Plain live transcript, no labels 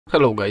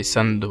Hello guys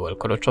and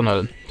welcome to the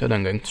channel. Today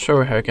I'm going to show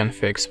you how you can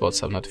fix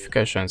WhatsApp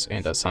notifications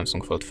in the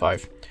Samsung Fold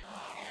 5.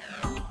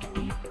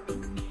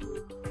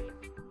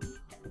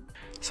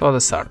 So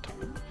let's start.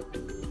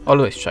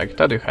 Always check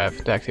that you have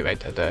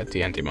deactivated the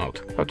TNT mode.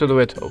 How to do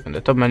it? Open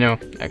the top menu,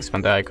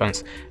 expand the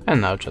icons,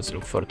 and now just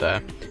look for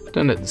the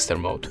Do Not Disturb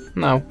mode.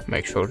 Now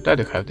make sure that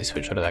you have this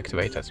feature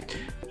activated.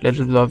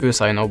 Little bit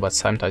obvious, I know, but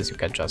sometimes you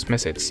can just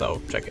miss it,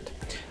 so check it.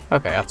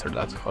 Okay, after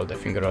that, hold the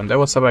finger on the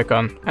WhatsApp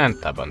icon and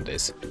tap on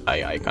this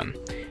eye icon.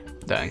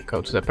 Then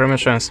go to the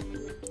permissions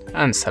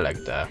and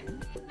select the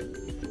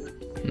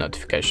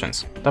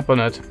notifications. Tap on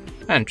it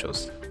and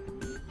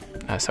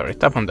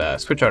tap on the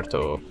switcher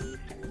to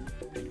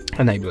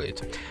enable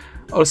it.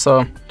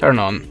 Also, turn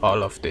on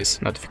all of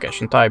these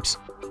notification types.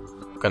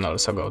 You can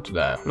also go to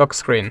the lock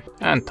screen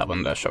and tap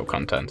on the show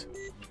content.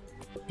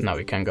 Now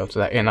we can go to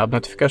the in-app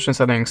notification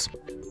settings.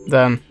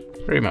 Then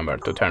remember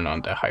to turn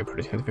on the high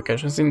priority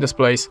notifications in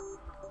displays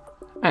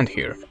and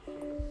here.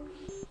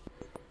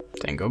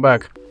 Then go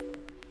back,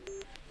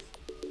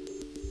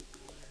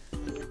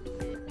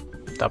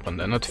 tap on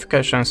the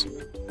notifications.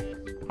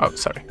 Oh,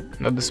 sorry,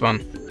 not this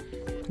one.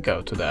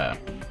 Go to the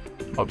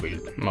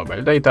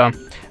mobile data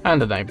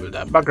and enable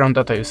the background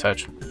data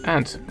usage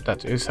and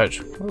data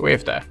usage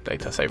with the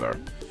data saver.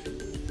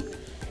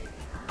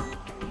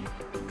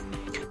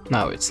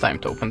 Now it's time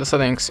to open the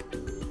settings.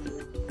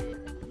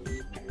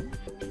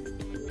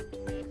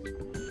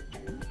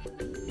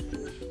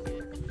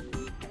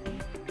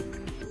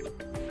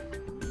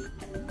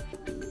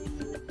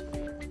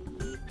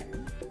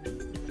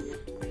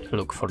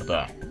 Look for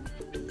the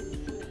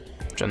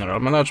general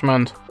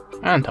management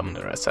and tap on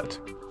the reset.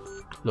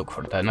 Look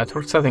for the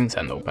network settings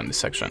and open this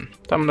section.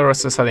 Tap on the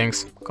reset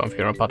settings,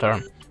 configure a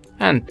pattern,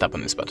 and tap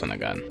on this button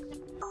again.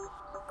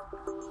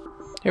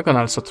 You can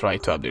also try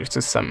to update your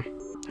system.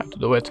 How to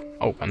do it?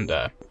 Open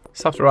the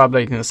software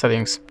update in the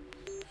settings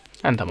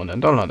and tap on the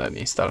download and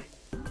install.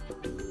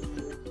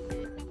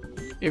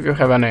 If you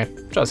have any,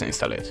 just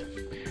install it.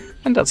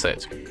 And that's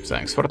it.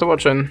 Thanks for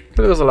watching,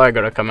 leave us a like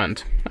or a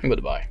comment, and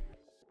goodbye.